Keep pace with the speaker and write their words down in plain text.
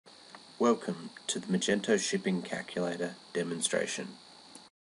Welcome to the Magento Shipping Calculator demonstration.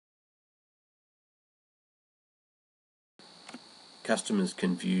 Customers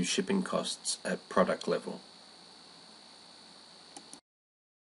can view shipping costs at product level.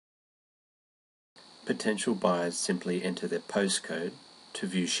 Potential buyers simply enter their postcode to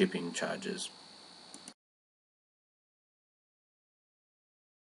view shipping charges.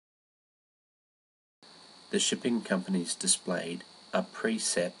 The shipping companies displayed are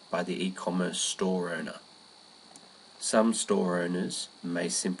preset by the e-commerce store owner. Some store owners may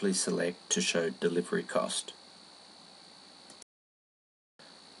simply select to show delivery cost.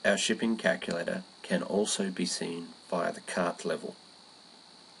 Our shipping calculator can also be seen via the cart level.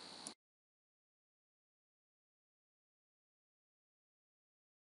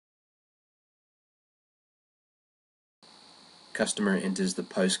 Customer enters the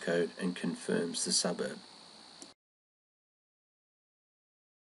postcode and confirms the suburb.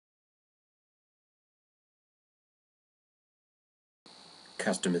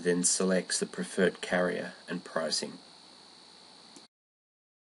 Customer then selects the preferred carrier and pricing.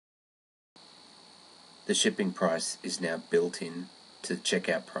 The shipping price is now built in to the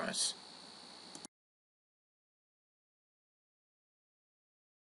checkout price.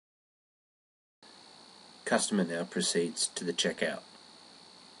 Customer now proceeds to the checkout.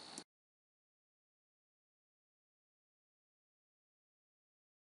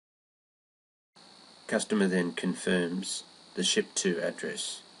 Customer then confirms the ship to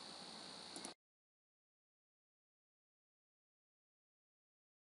address.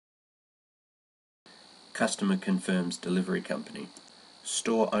 Customer confirms delivery company.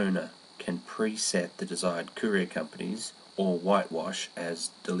 Store owner can preset the desired courier companies or whitewash as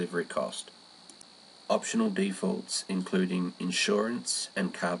delivery cost. Optional defaults including insurance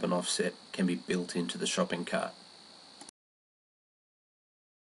and carbon offset can be built into the shopping cart.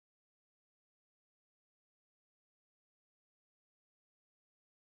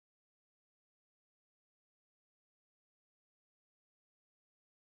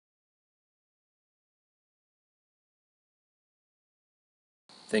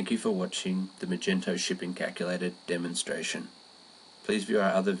 Thank you for watching the Magento Shipping Calculator demonstration. Please view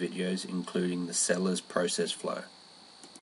our other videos including the seller's process flow.